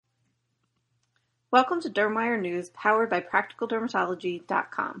Welcome to Dermwire News, powered by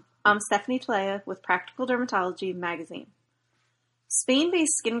PracticalDermatology.com. I'm Stephanie Talea with Practical Dermatology Magazine.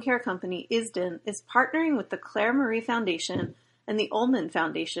 Spain-based skincare company Isdin is partnering with the Claire Marie Foundation and the Ullman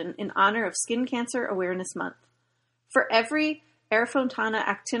Foundation in honor of Skin Cancer Awareness Month. For every Aerofontana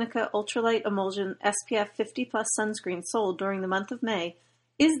Actinica Ultralight Emulsion SPF 50+ sunscreen sold during the month of May,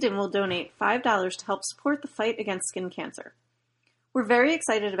 Isdin will donate $5 to help support the fight against skin cancer. We're very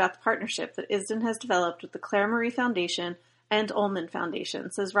excited about the partnership that Isdin has developed with the Claire Marie Foundation and Ullman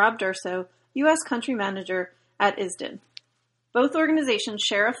Foundation, says Rob Durso, U.S. Country Manager at Isdin. Both organizations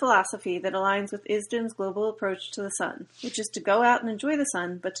share a philosophy that aligns with Isdin's global approach to the sun, which is to go out and enjoy the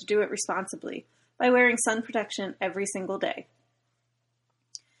sun, but to do it responsibly, by wearing sun protection every single day.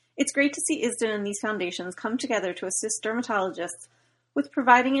 It's great to see Isdin and these foundations come together to assist dermatologists with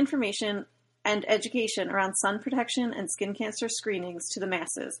providing information and education around sun protection and skin cancer screenings to the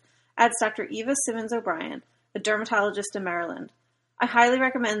masses, adds Dr. Eva Simmons O'Brien, a dermatologist in Maryland. I highly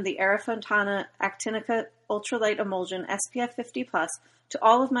recommend the Aerofontana Actinica Ultralight Emulsion SPF 50+ to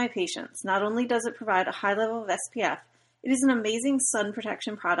all of my patients. Not only does it provide a high level of SPF, it is an amazing sun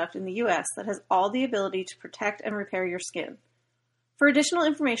protection product in the U.S. that has all the ability to protect and repair your skin. For additional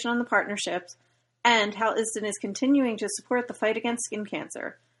information on the partnerships and how Isdin is continuing to support the fight against skin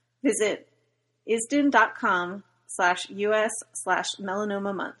cancer, visit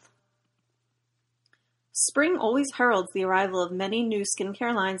isdin.com/US/melanoma month. Spring always heralds the arrival of many new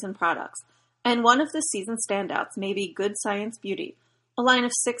skincare lines and products, and one of the season standouts may be Good Science Beauty, a line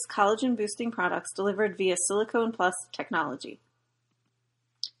of 6 collagen-boosting products delivered via Silicone Plus technology.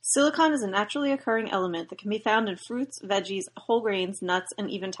 Silicone is a naturally occurring element that can be found in fruits, veggies, whole grains, nuts,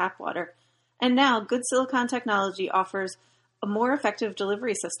 and even tap water, and now Good Silicone technology offers a more effective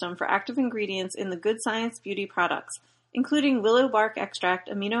delivery system for active ingredients in the Good Science Beauty products, including willow bark extract,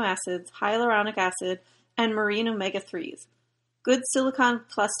 amino acids, hyaluronic acid, and marine omega-3s. Good Silicone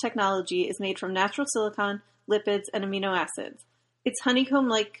Plus technology is made from natural silicone, lipids, and amino acids. Its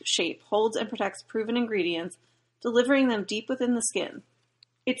honeycomb-like shape holds and protects proven ingredients, delivering them deep within the skin.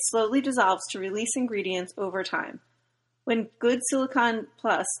 It slowly dissolves to release ingredients over time. When Good Silicone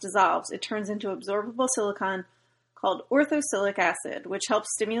Plus dissolves, it turns into absorbable silicone called orthosilic acid, which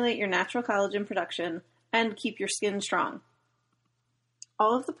helps stimulate your natural collagen production and keep your skin strong.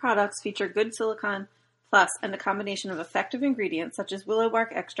 All of the products feature Good Silicone Plus and a combination of effective ingredients such as willow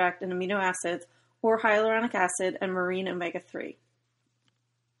bark extract and amino acids, or hyaluronic acid and marine omega-3.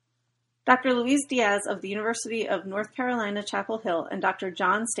 Dr. Luis Diaz of the University of North Carolina, Chapel Hill, and Dr.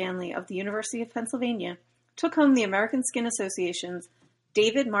 John Stanley of the University of Pennsylvania took home the American Skin Association's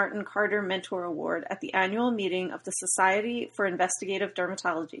David Martin Carter Mentor Award at the annual meeting of the Society for Investigative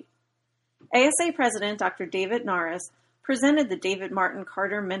Dermatology. ASA President Dr. David Norris presented the David Martin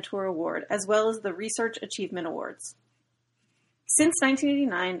Carter Mentor Award as well as the Research Achievement Awards. Since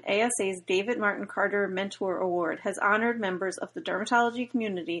 1989, ASA's David Martin Carter Mentor Award has honored members of the dermatology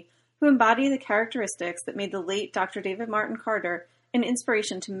community who embody the characteristics that made the late Dr. David Martin Carter an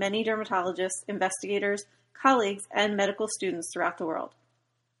inspiration to many dermatologists, investigators, colleagues, and medical students throughout the world.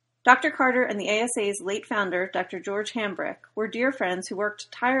 Dr. Carter and the ASA's late founder, Dr. George Hambrick, were dear friends who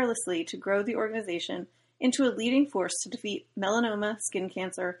worked tirelessly to grow the organization into a leading force to defeat melanoma, skin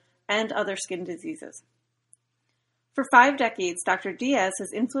cancer, and other skin diseases. For 5 decades, Dr. Diaz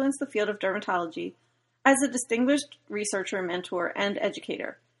has influenced the field of dermatology as a distinguished researcher, mentor, and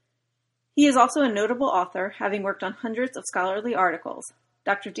educator. He is also a notable author, having worked on hundreds of scholarly articles.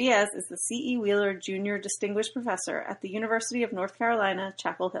 Dr. Diaz is the C.E. Wheeler Jr. Distinguished Professor at the University of North Carolina,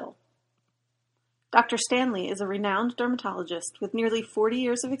 Chapel Hill. Dr. Stanley is a renowned dermatologist with nearly 40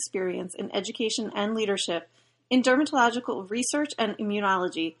 years of experience in education and leadership in dermatological research and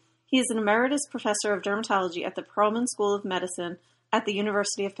immunology. He is an emeritus professor of dermatology at the Perelman School of Medicine at the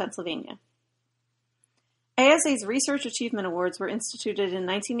University of Pennsylvania. ASA's Research Achievement Awards were instituted in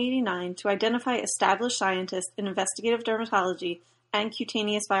 1989 to identify established scientists in investigative dermatology and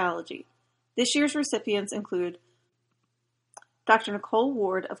cutaneous biology. This year's recipients include Dr. Nicole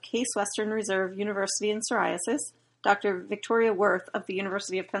Ward of Case Western Reserve University in psoriasis, Dr. Victoria Worth of the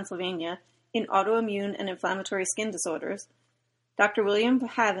University of Pennsylvania in autoimmune and inflammatory skin disorders, Dr. William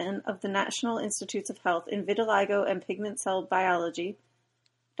Pavan of the National Institutes of Health in vitiligo and pigment cell biology,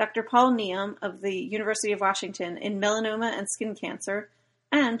 Dr. Paul Neum of the University of Washington in melanoma and skin cancer,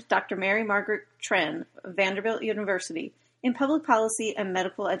 and Dr. Mary Margaret Tren of Vanderbilt University in public policy and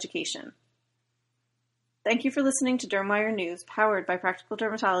medical education. Thank you for listening to Dermwire News, powered by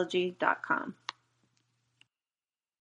PracticalDermatology.com.